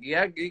think?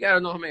 Yeah, you gotta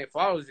know how many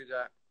followers you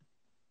got.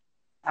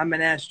 I'm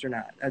an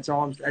astronaut. That's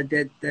all I'm. That's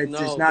No,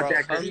 just not bro.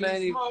 that How great.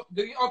 many?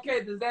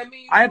 Okay, does that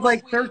mean I have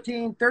like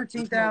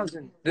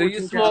 13,000. Do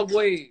you smoke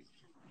weed?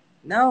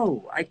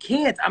 No, I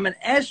can't. I'm an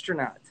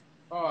astronaut.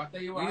 Oh, I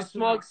tell you what. You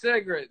smoke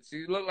cigarettes.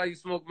 You look like you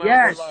smoke Marlboro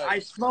Yes, Lights. I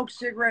smoke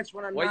cigarettes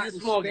when I'm What not you in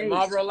smoking? space.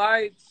 Marlboro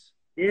Lights?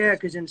 Yeah,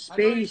 because in I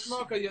know you space,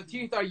 smoke 'cause your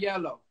teeth are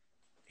yellow.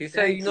 He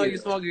said, Thank you know you. you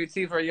smoke, your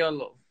teeth are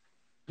yellow.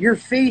 your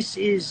face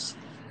is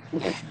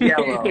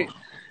yellow.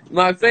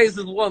 My face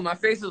is what? My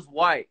face is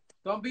white.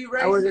 Don't be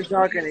racist. I wasn't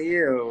talking to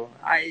you.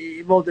 How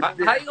you gonna Parts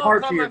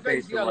of call your my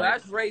face face yellow? white.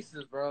 That's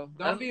racist, bro.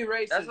 Don't be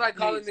racist. That's like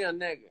calling please. me a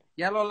nigga.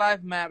 Yellow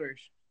life matters.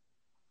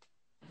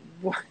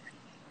 What?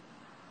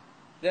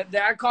 Did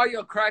I call you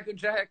a cracker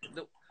jack?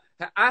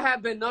 I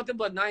have been nothing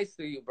but nice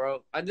to you,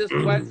 bro. I just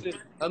questioned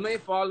how many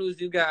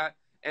followers you got,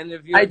 and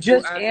if you. I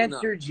just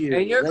answered you.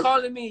 And you're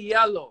calling me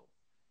yellow.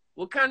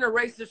 What kind of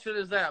racist shit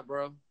is that,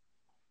 bro?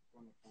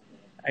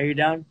 Are you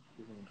done?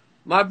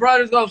 My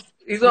brother's gonna.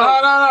 He's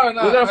gonna.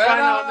 No. We're gonna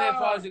find out how many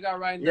followers you got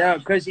right now. Yeah,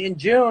 because in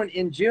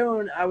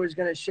June, I was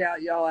gonna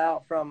shout y'all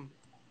out from.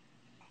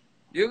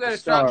 You're gonna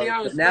shout me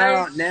out in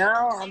space?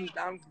 Now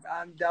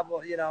I'm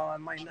double. You know, I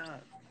might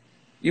not.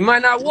 You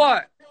might not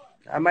what?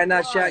 I might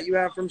not shout you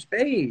out from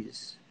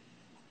space.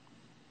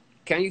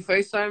 Can you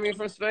FaceTime me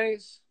from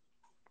space?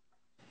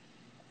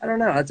 I don't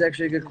know. That's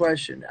actually a good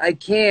question. I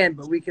can,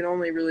 but we can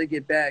only really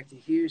get back to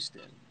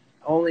Houston.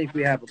 Only if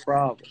we have a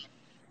problem.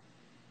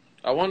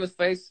 I want to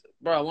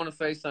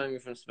FaceTime you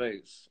from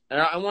space. And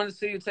I want to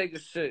see you take a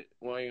shit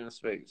while you're in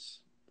space.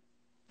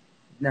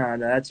 No,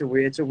 it's a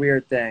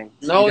weird thing.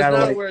 No, it's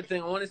not a weird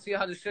thing. I want to see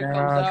how the shit comes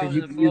out.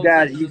 You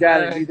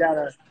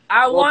gotta.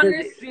 I want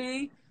to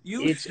see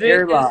you it's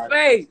shit in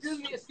space. Excuse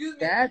me.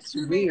 That's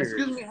weird.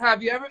 Excuse me.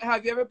 Have you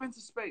ever been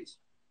to space?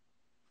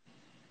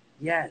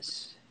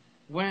 Yes.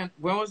 When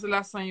was the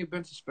last time you've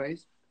been to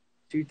space?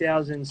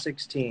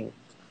 2016.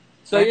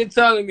 So you're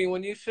telling me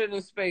when you shit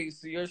in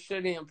space, you're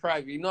shitting in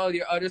private. You know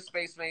your other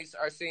space mates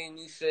are seeing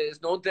you shit.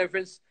 It's no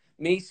difference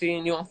me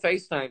seeing you on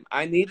FaceTime.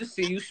 I need to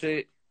see you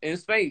shit in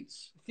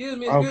space. Excuse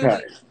me.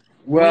 Okay.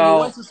 Well, when you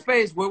went to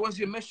space, what was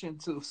your mission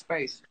to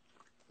space?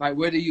 Like,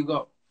 where did you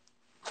go?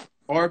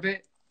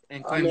 Orbit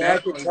and climb back?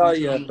 I could tell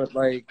you, but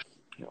like,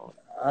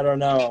 I don't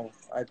know.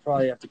 I'd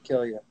probably have to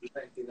kill you.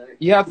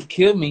 You have to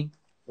kill me.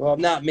 Well,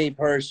 not me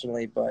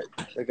personally, but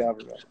the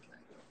government.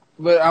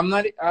 But I'm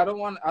not. I don't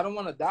want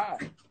to die.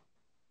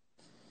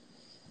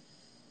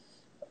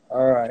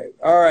 All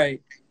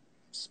right,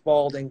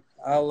 Spalding.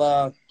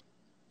 I'll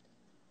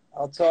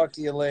talk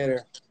to you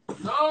later.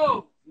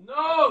 No.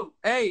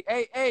 Hey.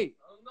 Oh,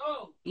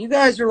 no. You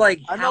guys are like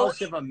I know-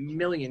 House of a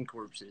Million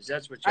Corpses.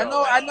 That's what I y'all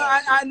know.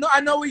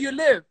 I know where you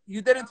live.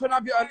 You didn't turn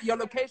up your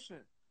location.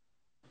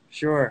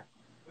 Sure.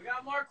 We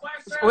got more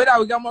questions. Wait,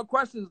 we got more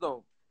questions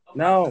though.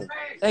 No.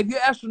 If you're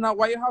astronaut,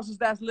 why your house is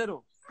that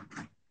little?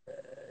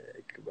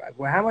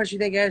 Well, how much do you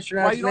think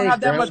astronauts Why you don't make, have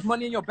that bro? much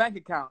money in your bank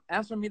account?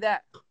 Answer me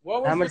that.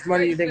 How much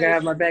money do you think I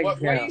have in my bank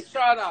account? Where you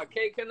shot at?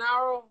 Cape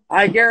Canaveral?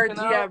 I guarantee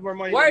I have more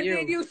money Where than you.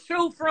 did you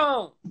shoot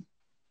from?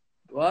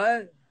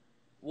 What?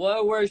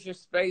 Where's your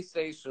space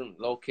station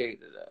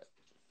located at?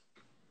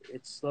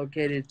 It's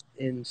located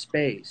in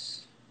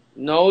space.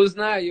 No, it's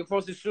not. You're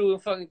supposed to shoot in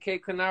fucking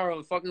Cape Canaveral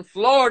in fucking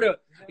Florida.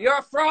 You're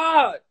a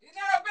fraud. You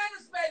never been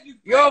to space.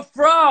 You're a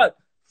fraud.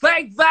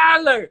 Fake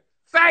valor.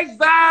 Fake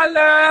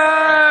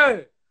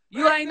valor.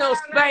 You ain't no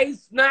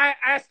space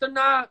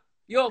astronaut.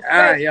 You're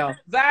fake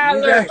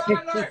valor.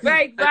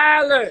 Fake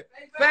valor.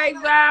 Fake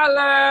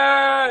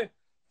valor.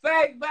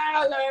 Fake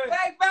valor.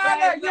 Fake valor.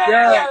 Fake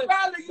valor.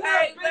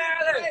 Fake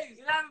valor.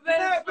 You never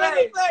been to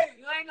space.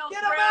 You ain't no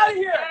Get him out of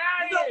here. Get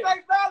out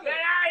of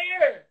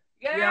here.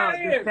 Get out of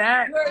here.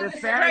 The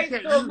fact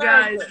that you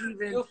guys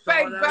even you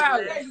fake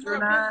valor.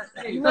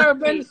 You never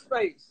been to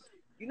space.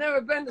 You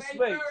never been to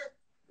space.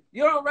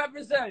 You don't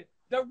represent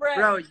the red.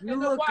 Bro, you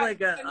look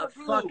like a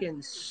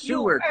fucking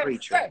sewer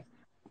creature.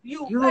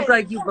 You look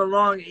like you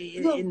belong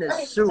in the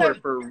sewer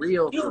for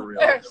real, for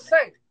real.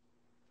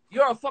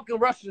 You're a fucking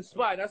Russian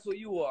spy. That's what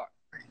you are.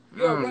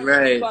 You're a Russian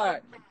right. spy.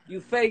 You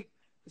fake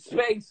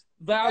space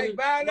valor.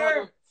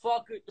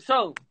 Fucker.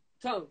 So,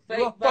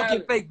 You're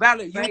fucking fake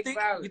valor. You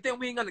think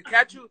we ain't gonna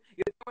catch you?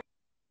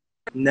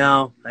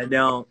 No, I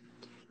don't.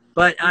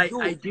 But I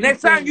do.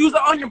 Next time, use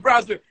the onion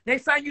browser.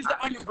 Next time, use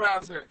the onion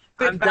browser.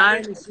 I'm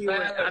dying to see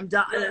what I'm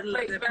dying.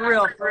 For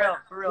real.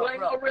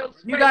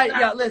 You guys,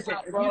 listen.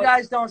 If you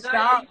guys don't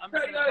stop, I'm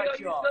just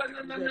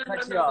gonna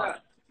cut you off.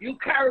 You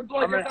carrot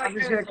boy. I'm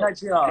just gonna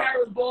cut you off.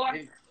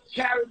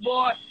 Carrot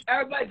boy.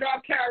 Everybody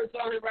drop carrots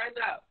on him right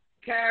now.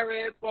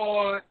 Carrot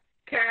boy.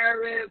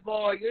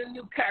 You're the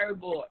new carrot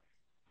boy.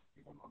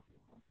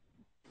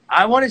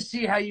 I want to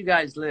see how you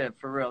guys live,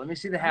 for real. Let me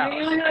see the house.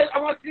 I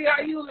want to see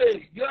how you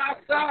live. You're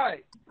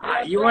outside.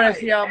 You want to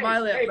see how my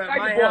live? But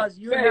my house,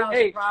 your house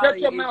probably shut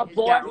your mouth,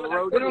 boy.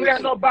 roaches. We don't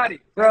got nobody.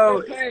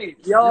 Bro,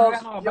 y'all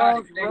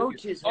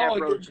roaches have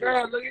roaches.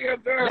 Girl, look at your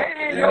girl.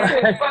 Damn, your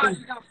bitch fine.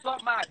 She's gonna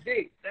suck my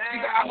dick.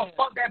 I'm gonna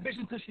fuck that bitch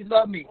until she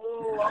love me.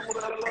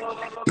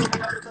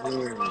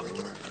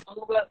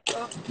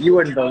 You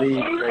wouldn't believe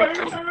like,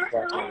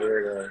 fucking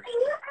weirdo.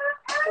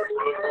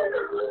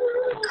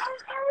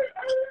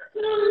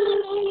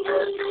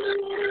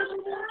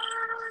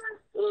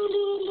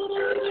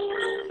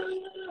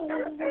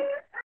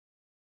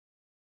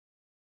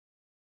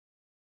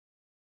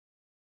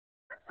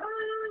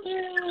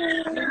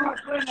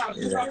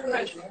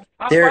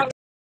 There.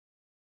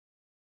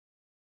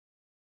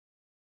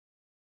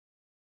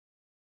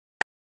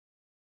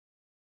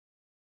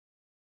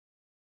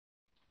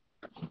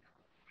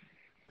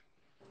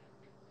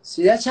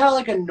 See, that's how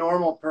like a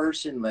normal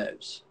person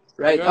lives,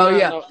 right?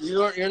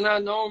 You're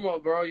not normal,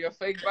 bro. You're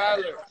fake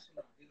violence.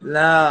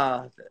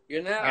 Nah.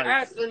 You're not an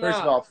astronaut. First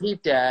of all,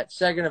 peep that.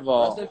 Second of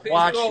all,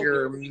 watch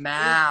your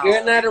mouth.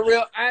 You're not a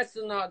real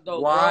astronaut, though,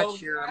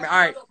 Watch your mouth. All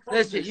right,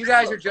 listen, you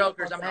guys are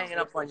jokers. I'm hanging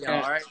up on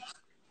y'all, all right?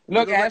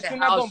 Look,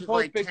 astronauts don't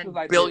post pictures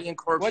like billion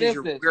corpses, what is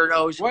you this?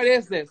 weirdos. What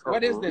is this?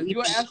 What is this?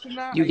 You an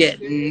astronaut? You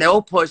get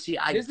no pussy.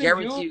 I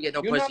guarantee you get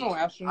no You're pussy. Not no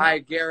astronaut. I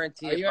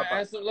guarantee it. You're an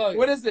astronaut.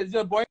 What is this?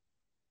 Your boy?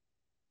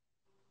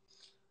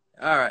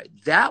 All right,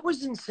 that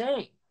was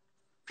insane.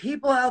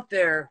 People out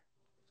there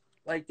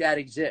like that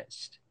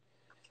exist.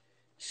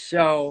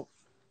 So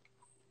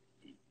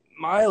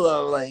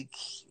Milo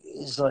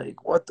is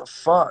like, what the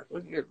fuck?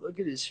 Look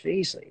at his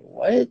face. Like,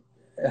 what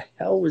the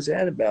hell was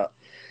that about?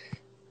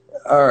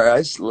 All right,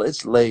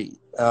 it's late.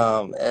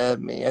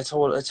 Add me. I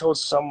told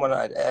someone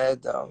I'd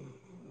add them.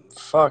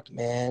 Fuck,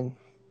 man.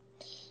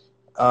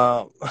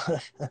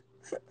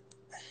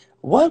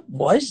 What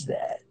was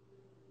that?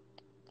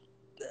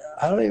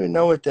 I don't even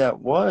know what that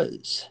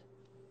was.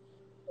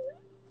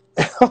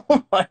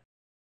 Oh my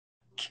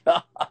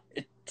God,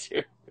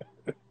 dude.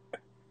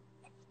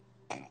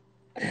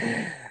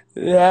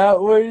 That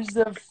was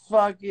the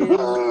fucking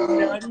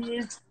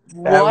nuttiest.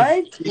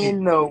 What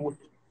in the...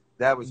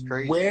 That was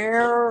crazy.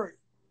 Where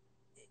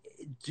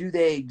do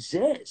they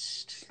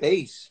exist?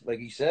 Space, like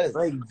he said.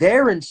 Like,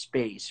 they're in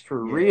space,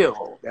 for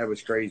real. That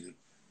was crazy.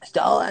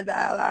 Stolen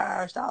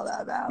valor.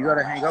 You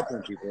gotta hang up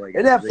on people like that.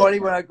 Isn't that funny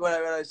when I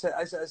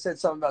said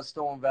something about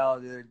stolen valor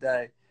the other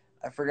day?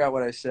 I forgot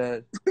what I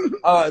said.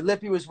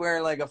 Lippy was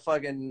wearing like a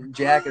fucking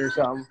jacket or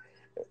something.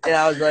 And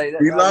I was like,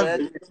 he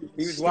loved it.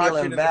 He was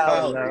watching in the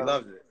collar. He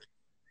loved it.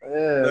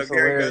 Yeah, look,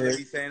 Gary Good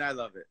be saying I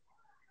love it.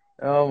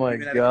 Oh my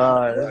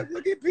God.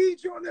 Look at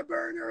Peach on the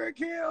burner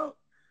account.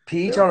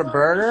 Peach on a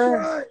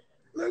burner?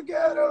 Look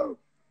at him.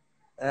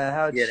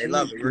 Yeah, they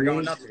love it. We were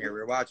going nuts in here. We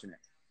were watching it.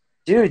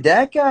 Dude,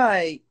 that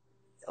guy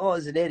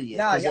is an idiot.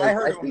 Nah, yeah, I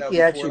heard him think though.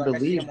 He actually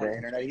believed it.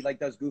 Internet. He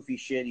does goofy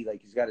shit.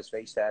 He's got his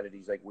face tatted.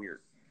 He's like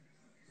weird.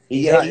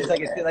 He's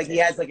like he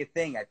has like a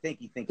thing. I think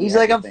he thinks he's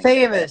like I'm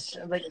famous.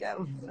 I'm like,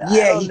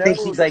 he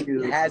thinks he's like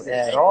he has it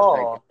at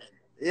all.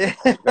 Yeah,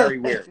 very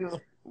weird.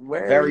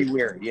 Very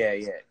weird. Yeah.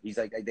 He's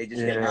like they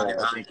just get him out there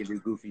so he can do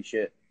goofy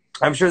shit.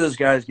 I'm sure those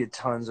guys get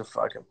tons of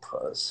fucking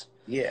puss.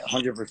 Yeah,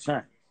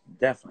 100%,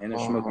 definitely. And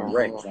they're smoking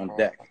regs on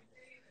deck.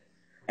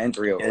 And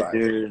 305. Yeah,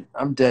 dude,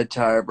 I'm dead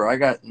tired, bro. I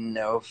got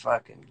no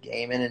fucking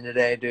gaming in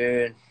today,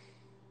 dude.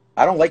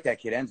 I don't like that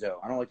kid Enzo.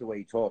 I don't like the way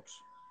he talks.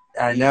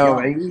 I know,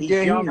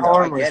 he's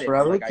harmless,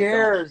 bro. Who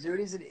cares, dude?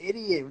 He's an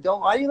idiot.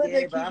 Why do you let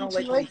that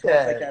kid like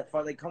that?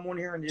 Like, come on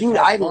here and just dude,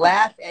 I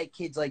laugh at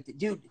kids like that.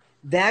 Dude,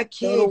 that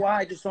kid. So do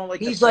I. Just don't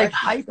like. He's like,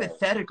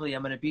 hypothetically,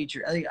 I'm gonna beat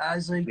you. I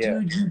was like,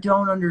 dude, you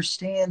don't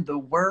understand the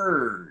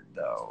word,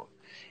 though.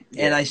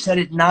 Yeah. And I said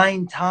it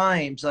 9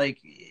 times.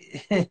 Like,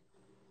 I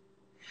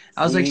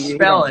was like,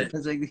 spell it. I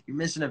was like, you're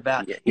missing a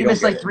vowel. Yeah, you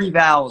missed like 3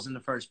 vowels in the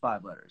first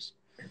 5 letters.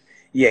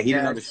 Yeah, he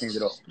didn't understand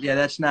it all. Yeah,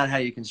 that's not how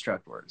you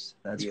construct words.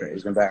 That's crazy.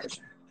 It's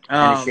embarrassing.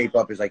 And the shape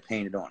up is like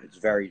painted on.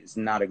 It's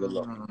not a good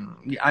look.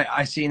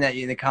 I seen that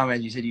in the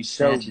comments. You said you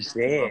so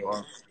bad.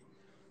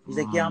 He's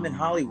like, yeah, I'm in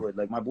Hollywood.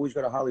 Like, my boys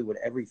go to Hollywood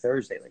every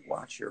Thursday. Like,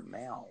 watch your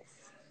mouth.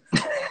 A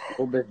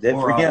little bit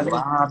different.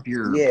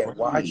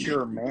 Watch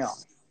your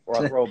mouth. Or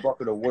I'll throw a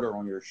bucket of water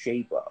on your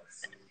shape up.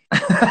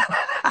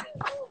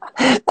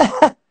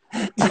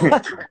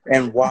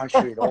 And wash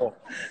it off.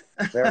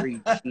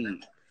 Very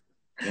cheap.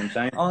 You know what I'm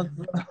saying?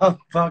 A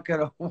bucket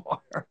of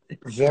water.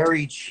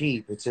 Very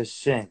cheap. It's a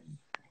sin.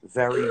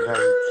 Very,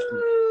 very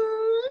cheap.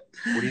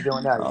 What are you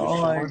doing now?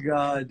 Oh my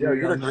God, dude.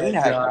 You're the green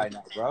hat guy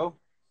now, bro.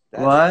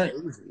 What?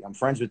 Crazy. I'm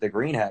friends with the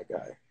green hat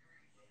guy.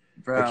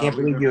 Bro, I can't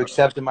believe you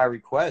accepted my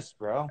request,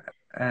 bro.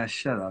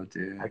 Shut up,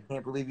 dude. I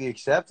can't believe you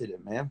accepted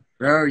it, man.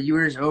 Bro, you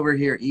were just over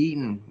here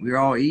eating. We were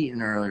all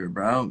eating earlier,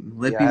 bro.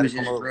 Lippy was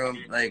in his room,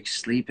 like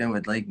sleeping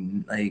with like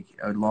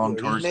a long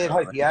torso. He made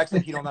hype. He acts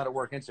like he don't know how to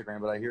work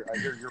Instagram, but I hear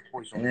your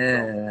voice on the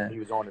phone. He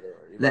was on it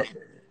earlier.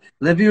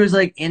 Lippy was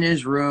like in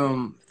his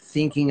room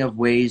thinking of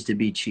ways to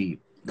be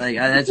cheap. Like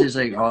that's just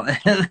like all.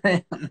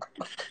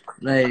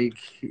 Like,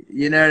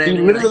 you know what I mean?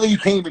 He literally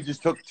came and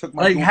just took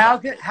my. Like how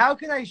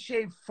can I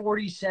shave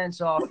 40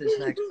 cents off this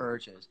next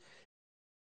purchase?